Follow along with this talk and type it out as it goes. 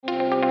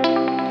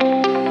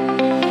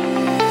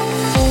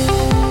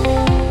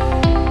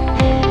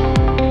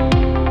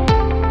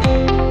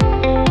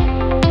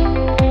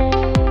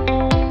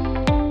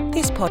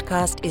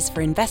podcast is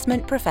for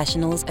investment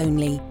professionals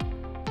only.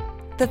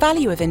 The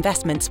value of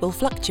investments will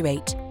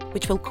fluctuate,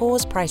 which will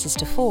cause prices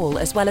to fall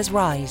as well as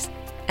rise,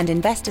 and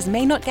investors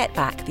may not get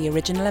back the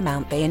original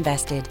amount they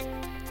invested.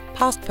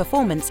 Past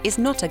performance is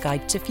not a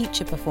guide to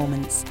future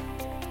performance.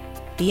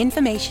 The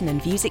information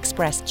and views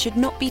expressed should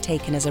not be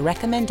taken as a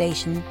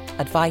recommendation,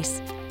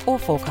 advice, or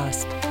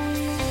forecast.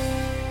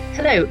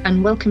 Hello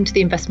and welcome to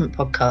the Investment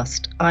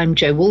Podcast. I'm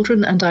Jo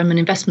Waldron and I'm an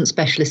investment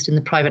specialist in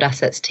the private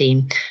assets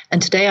team.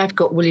 And today I've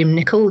got William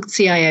Nicol,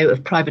 CIO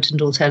of Private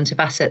and Alternative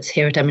Assets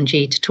here at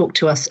M&G, to talk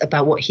to us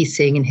about what he's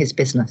seeing in his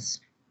business.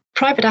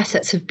 Private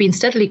assets have been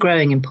steadily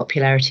growing in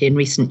popularity in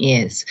recent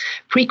years.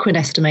 Preqin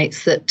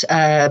estimates that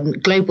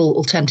global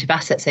alternative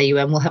assets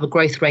AUM will have a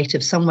growth rate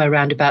of somewhere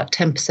around about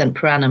 10%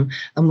 per annum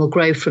and will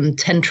grow from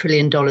 $10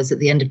 trillion at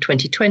the end of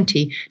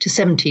 2020 to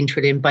 $17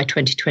 trillion by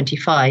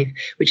 2025,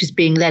 which is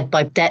being led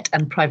by debt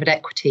and private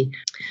equity.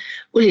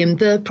 William,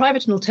 the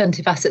private and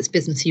alternative assets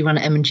business you run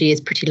at M&G is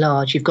pretty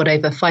large. You've got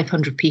over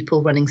 500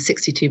 people running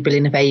 62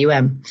 billion of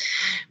AUM.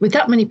 With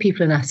that many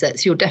people and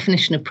assets, your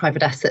definition of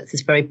private assets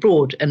is very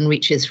broad and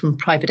reaches from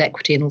private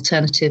equity and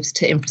alternatives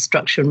to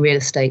infrastructure and real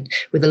estate,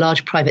 with a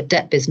large private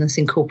debt business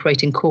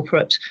incorporating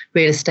corporate,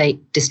 real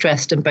estate,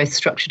 distressed and both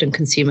structured and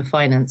consumer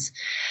finance.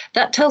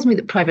 That tells me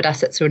that private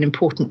assets are an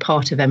important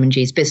part of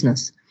M&G's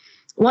business.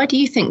 Why do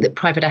you think that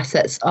private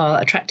assets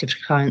are attractive to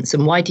clients,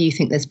 and why do you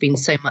think there's been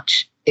so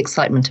much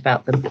excitement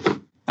about them?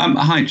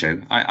 Hi,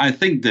 Jo. I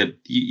think that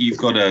you've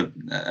got a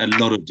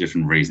lot of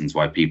different reasons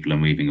why people are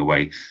moving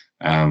away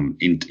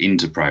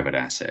into private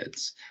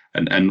assets.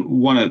 And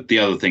one of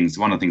the things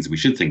that we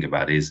should think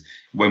about is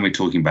when we're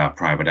talking about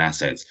private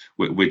assets,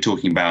 we're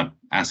talking about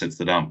assets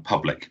that aren't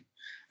public.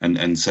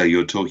 And so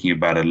you're talking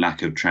about a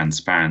lack of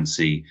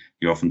transparency.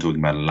 You're often talking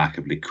about a lack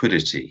of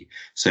liquidity.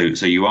 So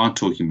you are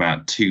talking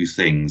about two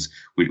things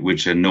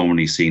which are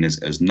normally seen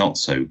as not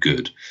so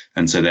good.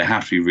 And so there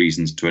have to be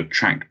reasons to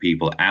attract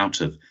people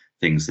out of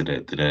things that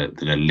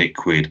are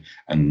liquid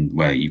and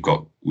where you've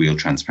got real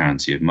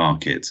transparency of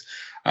markets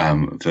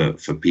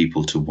for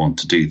people to want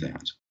to do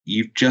that.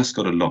 You've just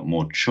got a lot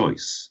more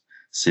choice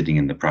sitting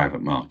in the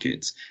private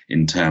markets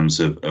in terms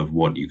of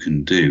what you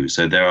can do.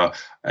 So there are,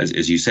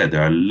 as you said,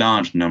 there are a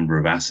large number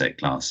of asset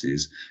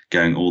classes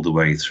going all the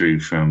way through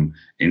from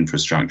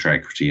infrastructure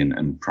equity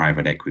and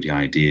private equity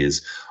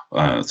ideas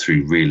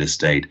through real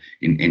estate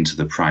into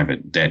the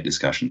private debt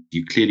discussion.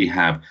 You clearly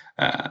have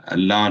a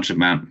large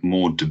amount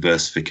more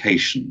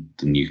diversification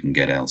than you can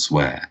get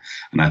elsewhere.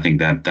 And I think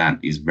that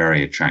is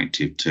very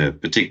attractive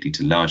particularly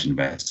to large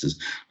investors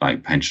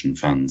like pension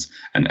funds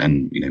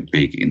and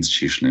big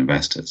institutional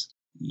investors.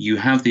 You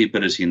have the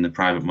ability in the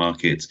private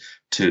markets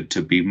to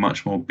be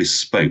much more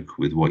bespoke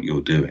with what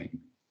you're doing.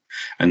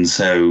 And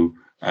so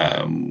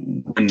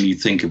when you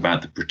think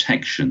about the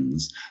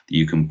protections that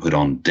you can put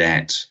on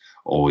debt,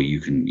 or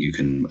you can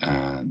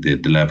the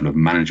level of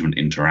management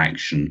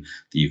interaction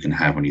that you can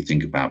have when you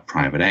think about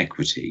private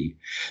equity,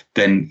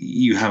 then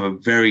you have a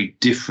very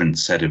different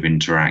set of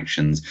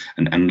interactions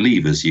and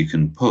levers you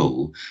can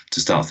pull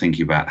to start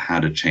thinking about how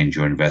to change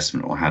your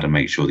investment or how to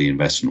make sure the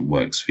investment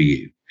works for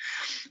you.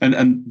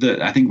 And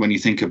I think when you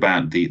think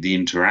about the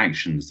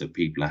interactions that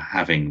people are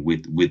having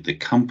with the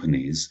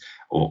companies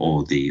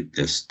or the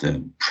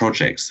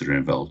projects that are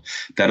involved,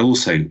 that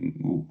also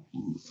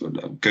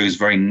goes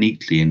very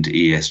neatly into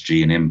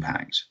ESG and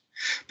impact.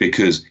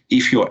 Because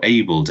if you're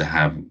able to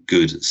have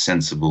good,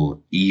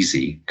 sensible,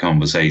 easy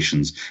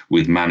conversations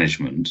with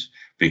management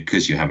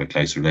because you have a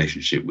close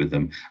relationship with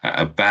them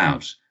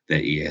about their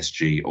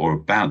ESG or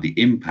about the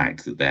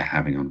impact that they're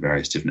having on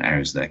various different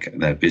areas of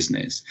their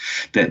business,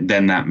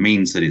 then that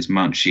means that it's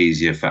much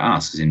easier for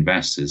us as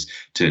investors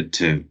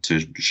to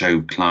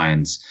show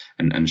clients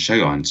and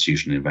show our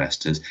institutional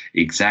investors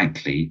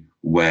exactly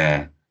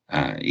where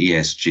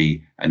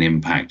ESG and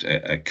impact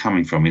are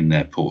coming from in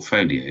their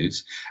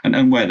portfolios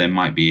and where there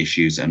might be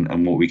issues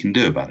and what we can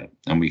do about it.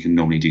 And we can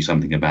normally do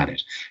something about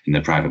it in the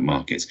private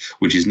markets,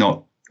 which is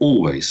not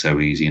always so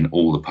easy in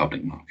all the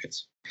public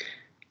markets.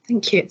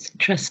 Thank you. It's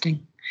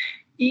interesting.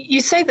 You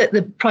say that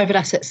the private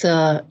assets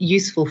are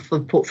useful for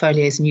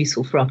portfolios and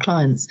useful for our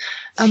clients.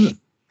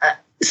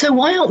 So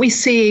why aren't we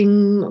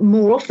seeing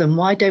more of them?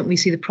 Why don't we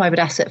see the private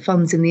asset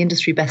funds in the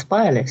industry best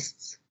buyer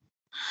lists?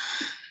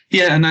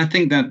 Yeah, and I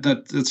think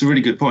that's a really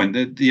good point.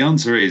 The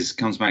answer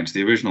comes back to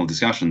the original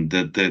discussion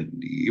that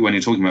when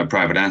you're talking about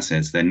private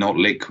assets, they're not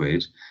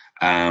liquid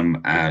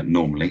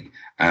normally,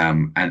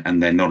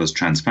 and they're not as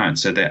transparent.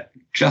 So they're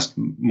just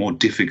more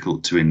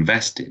difficult to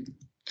invest in.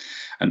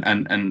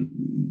 And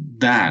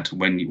that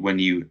when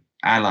you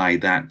ally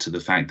that to the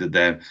fact that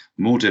they're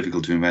more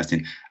difficult to invest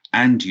in,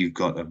 and you've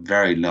got a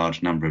very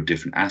large number of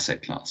different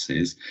asset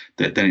classes,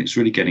 then it's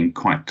really getting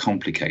quite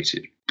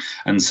complicated.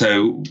 And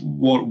so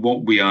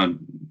what we are,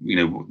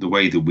 the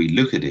way that we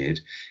look at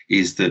it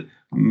is that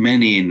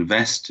many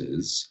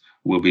investors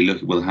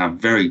will have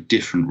very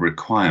different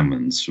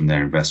requirements from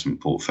their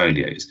investment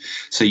portfolios.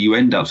 So you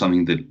end up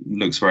something that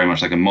looks very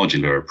much like a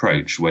modular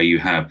approach, where you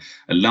have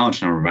a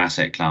large number of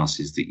asset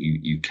classes that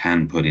you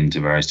can put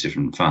into various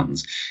different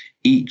funds,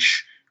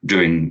 each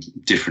doing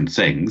different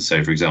things.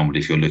 So, for example,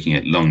 if you're looking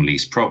at long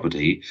lease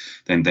property,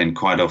 then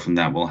quite often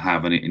that will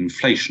have an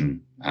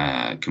inflation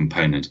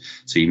component.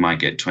 So you might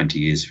get 20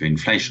 years of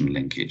inflation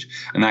linkage,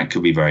 and that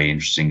could be very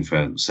interesting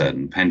for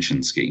certain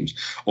pension schemes.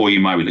 Or you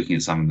might be looking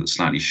at something that's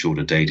slightly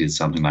shorter dated,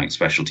 something like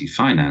specialty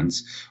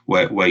finance,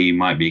 where you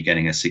might be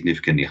getting a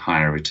significantly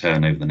higher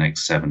return over the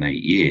next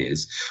 7-8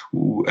 years.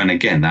 And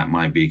again, that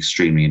might be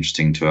extremely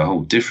interesting to a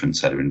whole different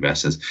set of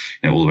investors,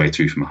 all the way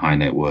through from high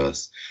net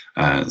worth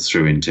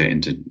through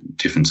into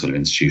different sort of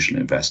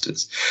institutional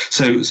investors.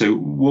 So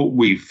what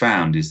we've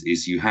found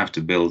is you have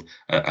to build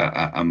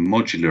a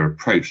modular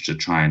approach to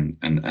try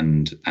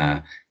and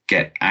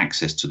get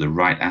access to the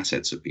right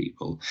assets of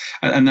people.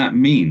 And that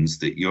means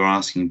that you're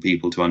asking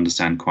people to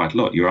understand quite a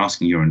lot. You're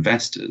asking your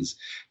investors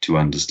to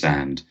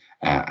understand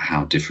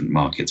how different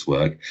markets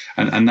work,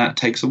 and that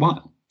takes a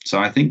while. So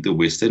I think that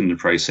we're still in a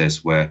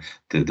process where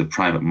the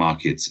private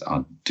markets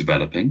are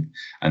developing,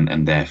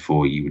 and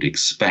therefore you would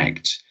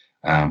expect,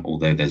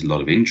 although there's a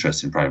lot of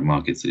interest in private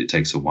markets, that it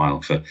takes a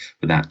while for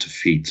that to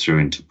feed through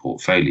into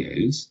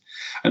portfolios.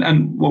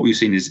 And what we've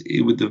seen is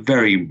with the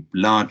very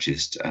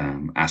largest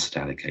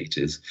asset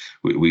allocators,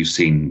 we've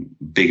seen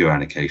bigger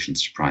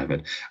allocations to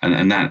private,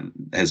 and that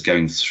has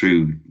going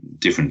through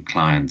different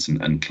clients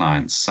and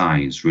client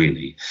size,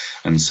 really.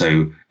 And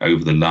so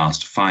over the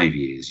last 5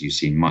 years, you've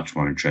seen much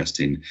more interest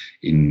in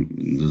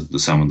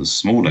some of the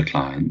smaller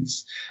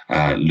clients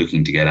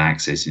looking to get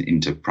access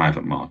into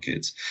private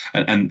markets.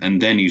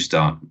 And then you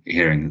start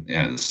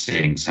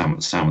seeing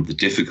some of the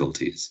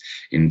difficulties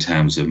in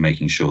terms of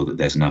making sure that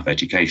there's enough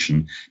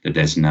education, that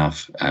there's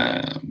enough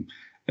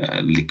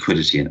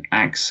liquidity and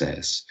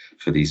access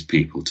for these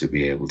people to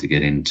be able to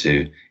get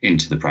into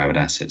the private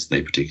assets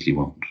they particularly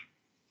want.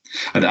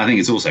 And I think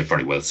it's also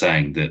probably worth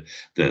saying that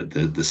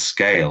the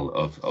scale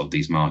of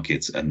these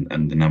markets and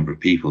the number of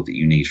people that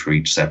you need for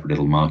each separate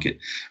little market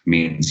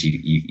means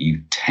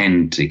you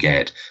tend to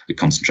get a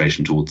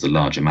concentration towards the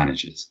larger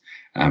managers.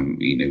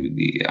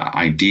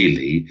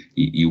 Ideally,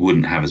 you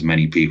wouldn't have as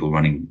many people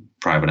running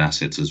private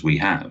assets as we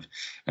have,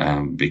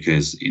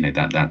 because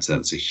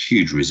that's a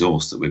huge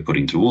resource that we're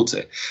putting towards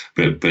it.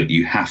 But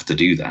you have to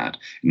do that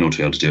in order to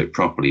be able to do it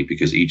properly,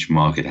 because each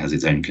market has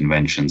its own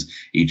conventions.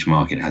 Each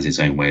market has its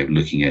own way of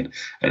looking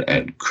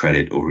at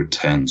credit or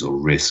returns or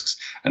risks,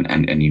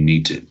 and you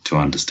need to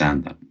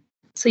understand that.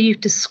 So you've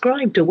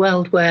described a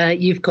world where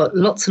you've got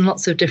lots and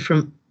lots of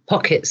different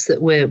pockets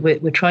that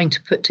we're trying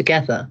to put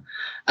together.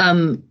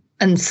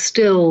 And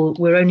still,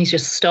 we're only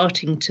just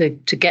starting to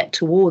get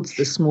towards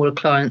the smaller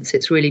clients.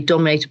 It's really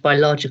dominated by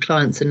larger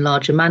clients and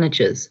larger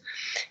managers.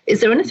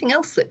 Is there anything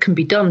else that can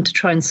be done to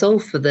try and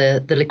solve for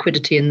the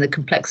liquidity and the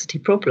complexity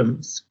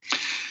problems?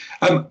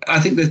 I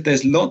think that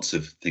there's lots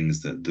of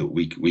things that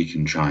we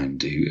can try and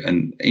do.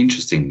 And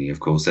interestingly, of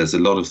course, there's a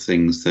lot of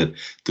things that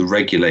the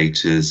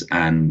regulators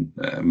and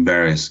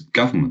various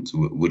governments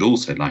would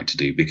also like to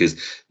do, because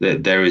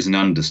there is an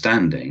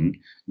understanding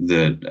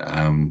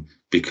that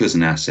because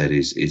an asset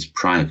is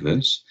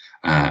private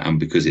and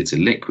because it's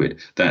illiquid,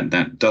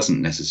 that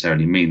doesn't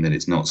necessarily mean that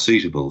it's not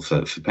suitable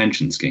for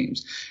pension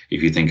schemes.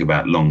 If you think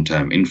about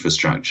long-term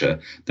infrastructure,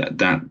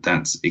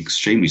 that's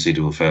extremely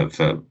suitable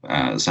for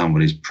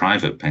somebody's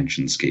private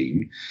pension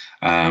scheme.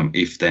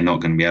 If they're not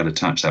going to be able to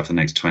touch that for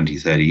the next 20,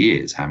 30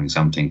 years, having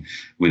something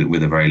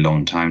with a very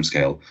long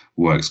timescale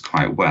works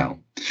quite well.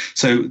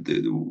 So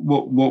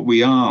what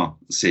we are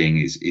seeing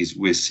is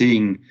we're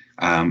seeing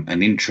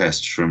an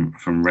interest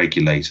from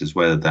regulators,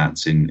 whether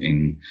that's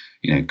in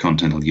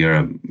continental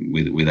Europe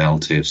with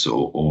LTIFs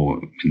or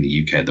in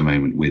the UK at the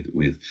moment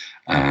with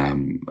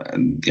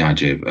the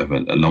idea of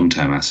a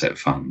long-term asset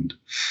fund,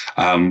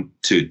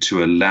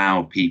 to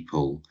allow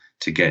people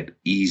to get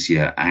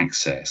easier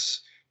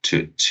access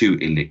to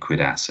illiquid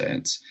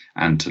assets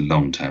and to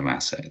long-term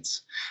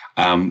assets.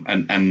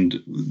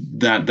 And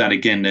that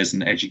again, there's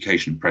an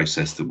education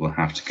process that will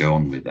have to go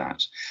on with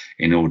that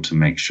in order to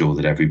make sure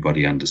that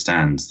everybody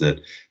understands that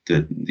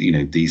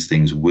these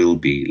things will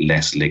be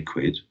less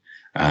liquid,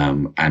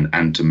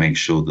 and to make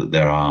sure that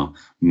there are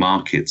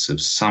markets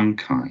of some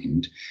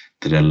kind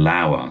that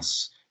allow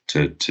us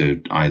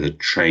to either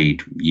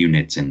trade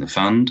units in the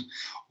fund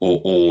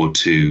or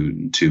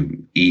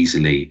to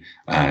easily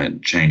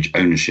change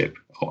ownership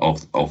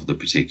of the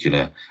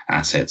particular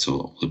assets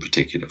or the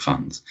particular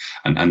funds,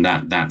 and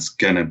that's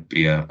going to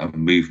be a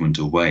movement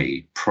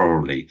away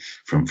probably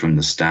from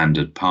the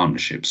standard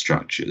partnership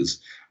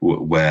structures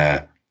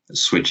where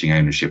switching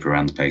ownership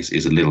around the place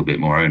is a little bit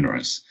more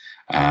onerous,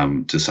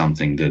 to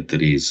something that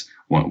is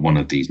one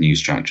of these new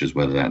structures,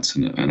 whether that's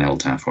an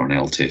LTAF or an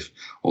LTIF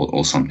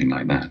or something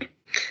like that.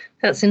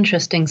 That's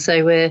interesting.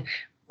 So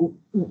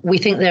we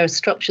think there are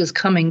structures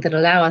coming that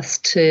allow us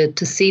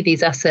to see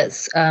these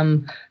assets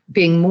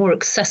being more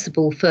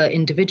accessible for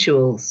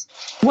individuals.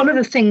 One of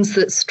the things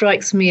that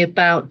strikes me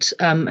about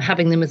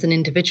having them as an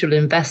individual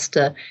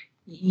investor,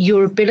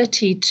 your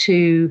ability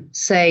to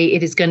say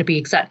it is going to be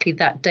exactly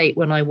that date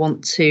when I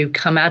want to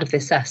come out of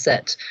this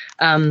asset,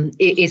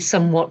 is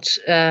somewhat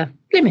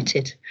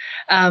limited.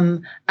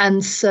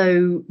 And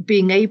so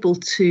being able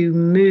to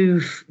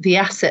move the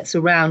assets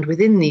around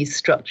within these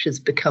structures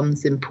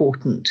becomes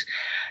important.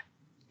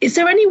 Is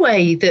there any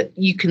way that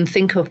you can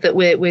think of that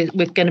we're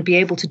going to be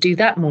able to do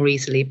that more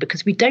easily?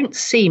 Because we don't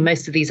see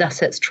most of these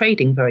assets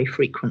trading very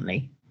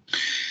frequently.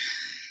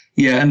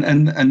 Yeah,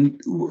 and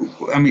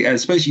I mean, I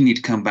suppose you need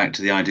to come back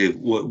to the idea of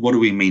what do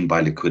we mean by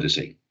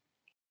liquidity?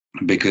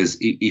 Because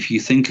if you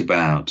think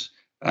about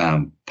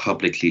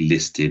publicly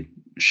listed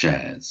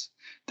shares,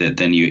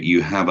 then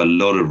you have a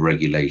lot of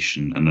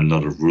regulation and a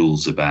lot of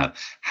rules about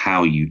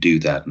how you do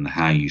that and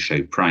how you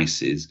show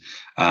prices.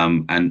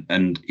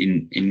 And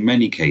in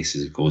many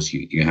cases, of course,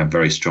 you have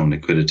very strong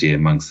liquidity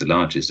amongst the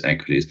largest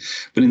equities,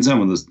 but in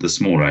some of the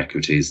smaller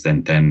equities,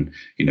 then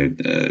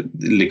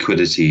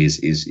liquidity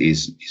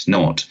is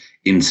not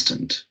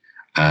instant.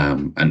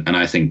 And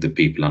I think that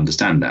people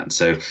understand that.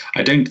 So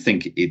I don't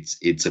think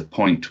it's a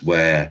point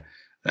where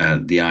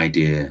the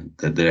idea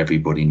that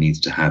everybody needs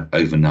to have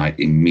overnight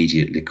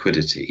immediate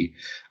liquidity,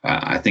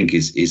 I think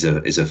is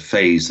a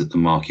phase that the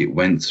market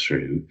went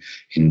through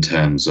in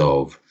terms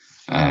of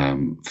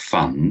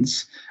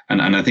funds,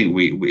 and I think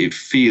it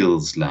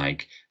feels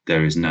like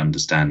there is an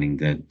understanding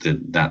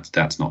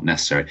that's not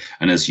necessary.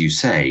 And as you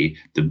say,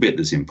 the bit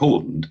that's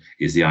important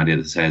is the idea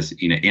that says,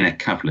 in a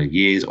couple of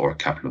years or a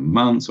couple of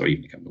months or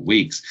even a couple of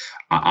weeks,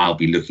 I'll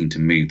be looking to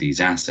move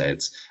these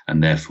assets,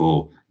 and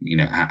therefore,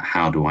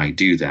 how do I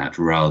do that,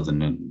 rather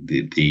than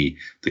the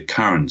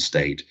current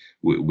state,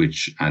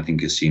 which I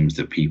think assumes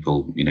that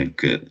people,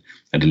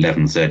 at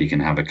 11:30 can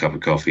have a cup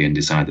of coffee and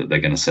decide that they're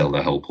going to sell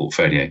their whole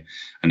portfolio,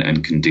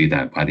 and can do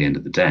that by the end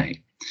of the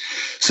day.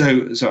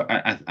 So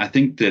I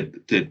think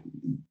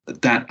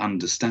that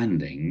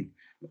understanding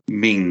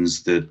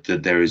means that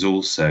there is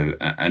also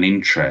an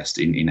interest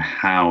in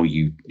how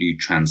you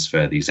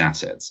transfer these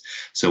assets.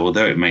 So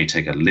although it may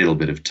take a little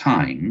bit of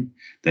time,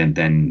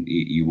 then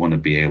you want to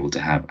be able to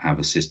have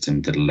a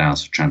system that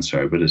allows for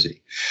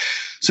transferability.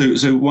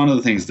 So one of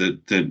the things that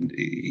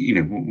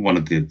one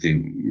of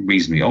the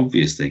reasonably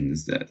obvious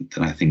things that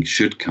I think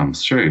should come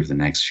through over the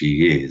next few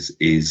years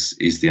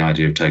is the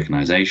idea of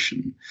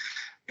tokenization,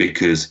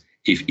 because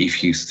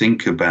if you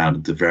think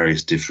about the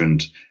various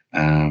different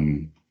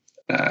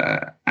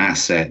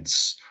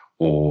assets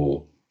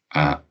or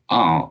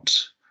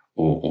art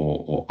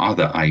or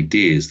other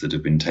ideas that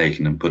have been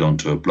taken and put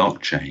onto a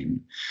blockchain,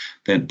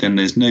 then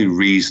there's no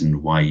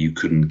reason why you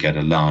couldn't get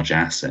a large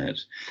asset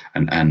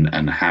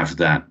and have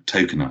that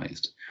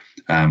tokenized,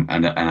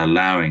 and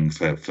allowing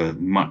for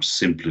much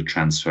simpler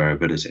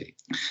transferability.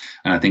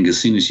 And I think as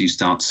soon as you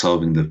start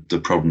solving the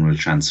problem of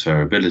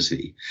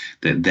transferability,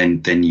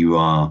 then you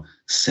are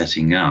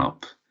setting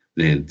up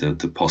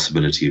the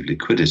possibility of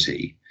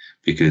liquidity.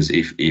 Because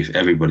if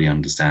everybody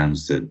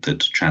understands that to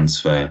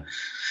transfer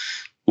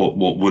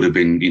what would have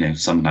been,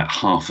 something like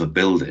half a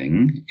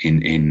building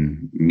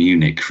in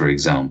Munich, for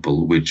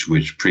example,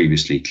 which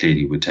previously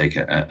clearly would take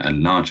a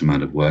large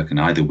amount of work and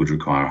either would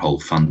require a whole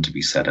fund to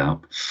be set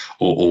up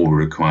or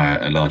require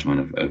a large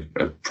amount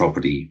of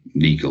property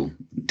legal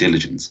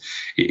diligence.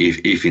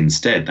 If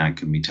instead that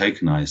can be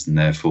tokenized, and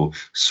therefore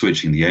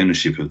switching the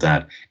ownership of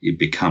that, it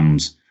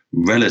becomes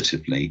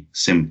relatively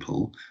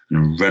simple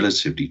and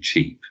relatively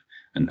cheap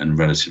and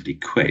relatively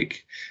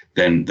quick,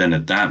 then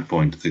at that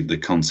point the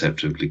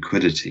concept of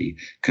liquidity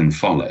can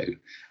follow,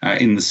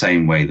 in the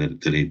same way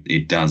that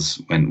it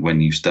does when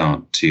you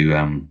start to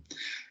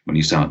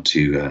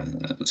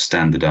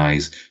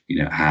standardize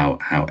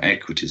how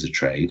equities are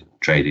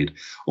traded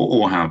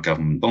or how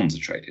government bonds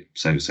are traded.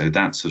 So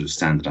that sort of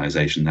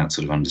standardization, that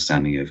sort of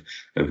understanding of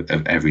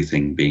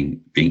everything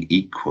being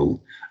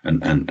equal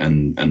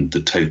and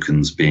the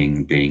tokens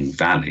being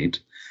valid,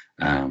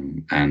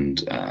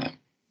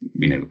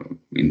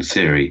 in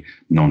theory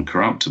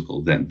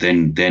non-corruptible,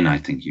 then I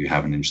think you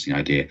have an interesting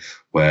idea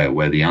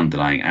where the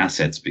underlying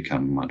assets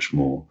become much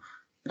more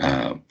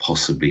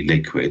possibly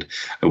liquid,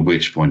 at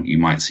which point you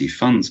might see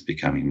funds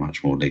becoming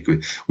much more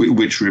liquid,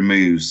 which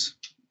removes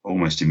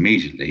almost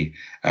immediately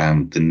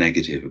the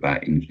negative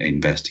about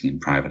investing in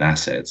private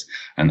assets,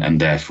 and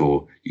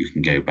therefore you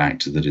can go back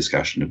to the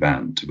discussion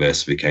about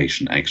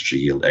diversification, extra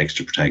yield,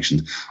 extra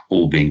protections,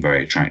 all being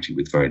very attractive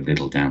with very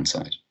little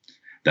downside.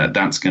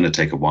 That's going to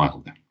take a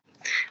while then.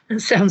 That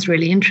sounds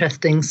really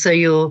interesting. So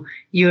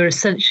you're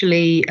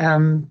essentially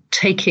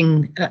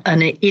taking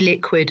an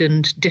illiquid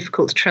and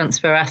difficult to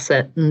transfer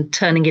asset and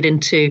turning it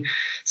into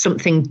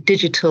something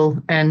digital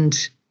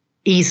and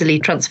easily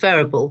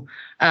transferable,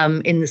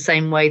 in the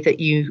same way that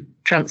you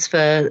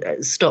transfer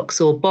stocks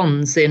or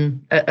bonds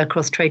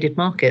across traded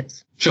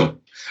markets. Sure.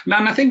 Now,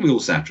 and I think we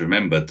also have to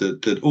remember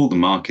that all the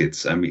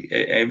markets, I mean,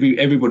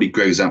 everybody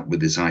grows up with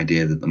this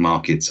idea that the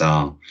markets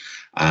have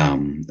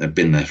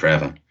been there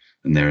forever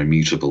and they're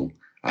immutable,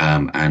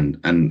 and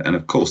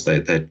of course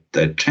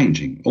they're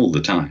changing all the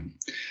time,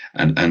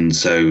 and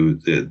so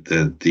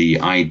the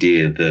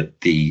idea that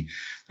the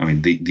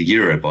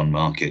Eurobond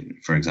market,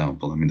 for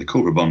example, the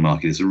corporate bond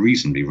market is a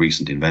reasonably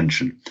recent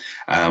invention,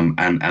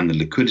 and the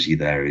liquidity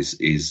there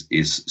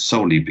is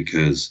solely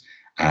because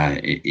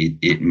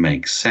it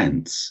makes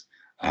sense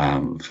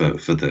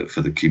for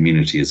the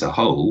community as a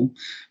whole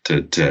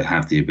to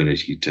have the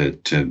ability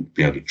to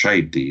be able to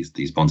trade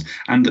these bonds,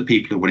 and that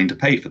people are willing to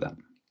pay for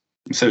them.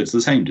 So it's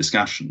the same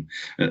discussion.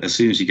 As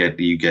soon as you get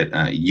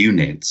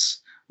units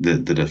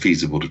that are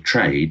feasible to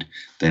trade,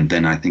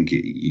 then I think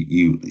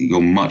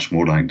you're much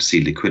more likely to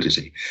see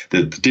liquidity.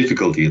 The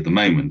difficulty at the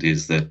moment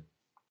is that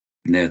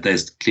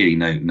there's clearly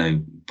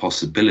no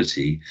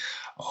possibility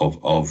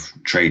of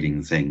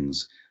trading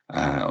things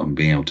on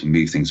being able to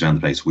move things around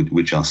the place,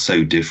 which are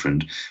so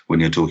different when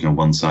you're talking on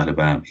one side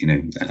about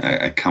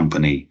a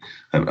company,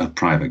 a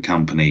private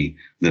company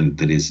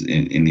that is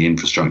in the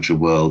infrastructure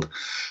world,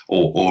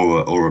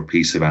 or a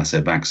piece of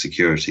asset-backed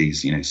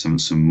securities,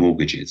 some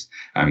mortgages.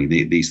 I mean,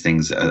 these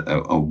things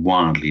are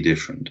wildly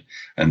different,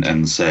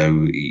 and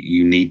so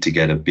you need to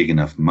get a big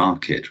enough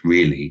market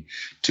really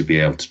to be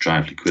able to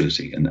drive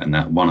liquidity, and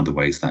that one of the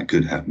ways that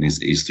could happen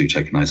is through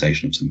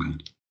tokenization of some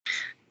kind.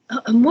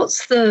 And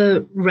what's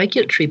the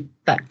regulatory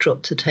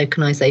backdrop to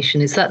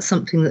tokenization? Is that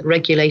something that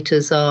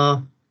regulators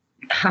are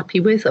happy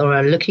with or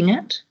are looking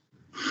at?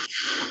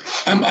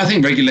 I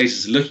think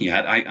regulators are looking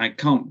at. I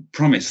can't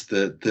promise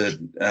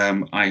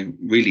that I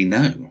really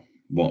know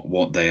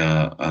what they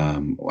are,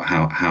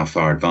 how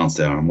far advanced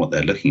they are, and what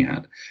they're looking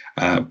at,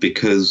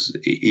 because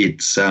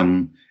it's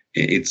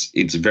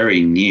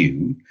very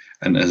new.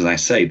 And as I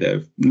say, there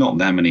have not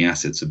that many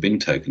assets have been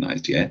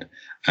tokenized yet.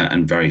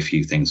 And very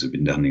few things have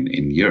been done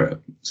in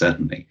Europe,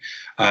 certainly.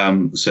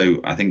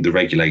 So I think the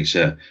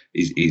regulator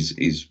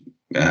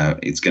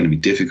it's going to be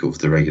difficult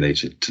for the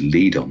regulator to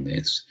lead on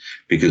this,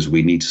 because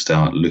we need to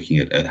start looking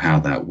at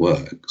how that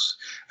works.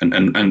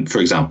 And for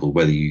example,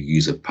 whether you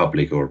use a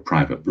public or a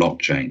private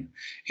blockchain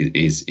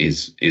is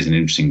an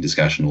interesting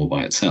discussion all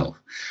by itself.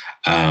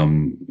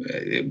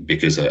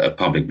 Because a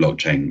public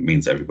blockchain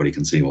means everybody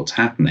can see what's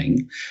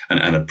happening,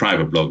 and a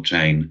private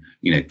blockchain,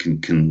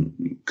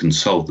 can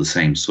solve the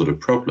same sort of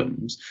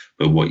problems.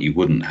 But what you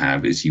wouldn't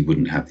have is you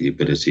wouldn't have the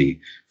ability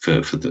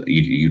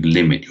you'd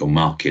limit your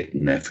market,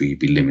 and therefore you'd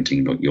be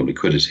limiting your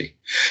liquidity.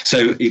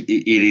 So it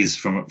is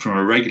from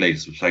a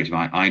regulator's perspective.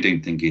 I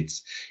don't think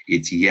it's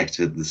yet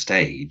at the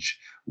stage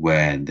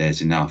where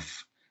there's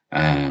enough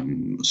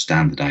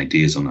standard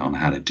ideas on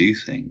how to do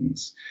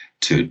things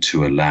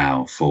to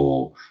allow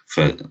for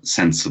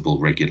sensible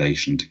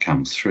regulation to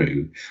come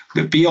through.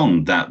 But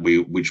beyond that,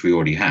 which we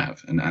already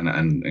have,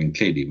 and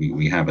clearly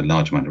we have a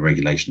large amount of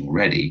regulation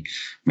already,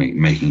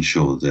 making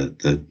sure that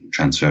the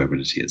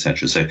transferability,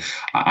 etc. So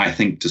I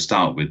think to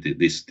start with,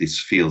 this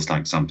feels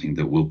like something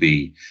that will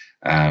be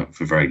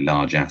for very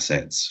large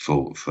assets,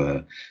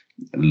 for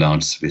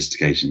large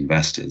sophisticated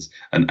investors,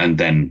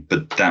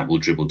 but that will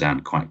dribble down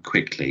quite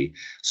quickly.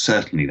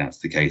 Certainly that's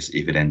the case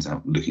if it ends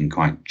up looking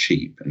quite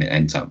cheap, and it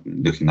ends up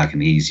looking like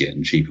an easier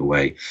and cheaper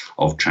way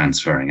of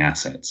transferring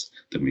assets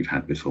than we've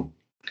had before.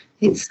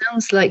 It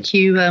sounds like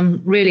you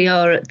really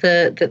are at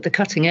the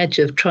cutting edge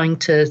of trying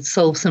to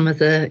solve some of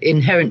the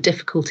inherent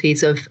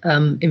difficulties of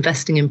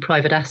investing in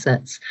private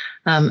assets.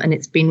 And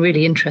it's been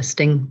really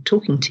interesting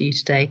talking to you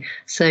today.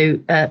 So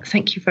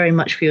thank you very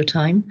much for your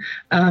time.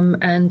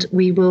 And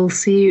we will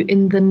see you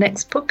in the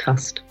next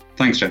podcast.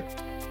 Thanks, Jo.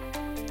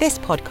 This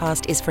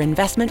podcast is for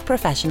investment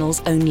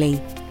professionals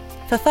only.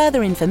 For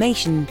further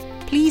information,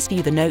 please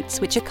view the notes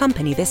which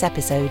accompany this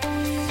episode.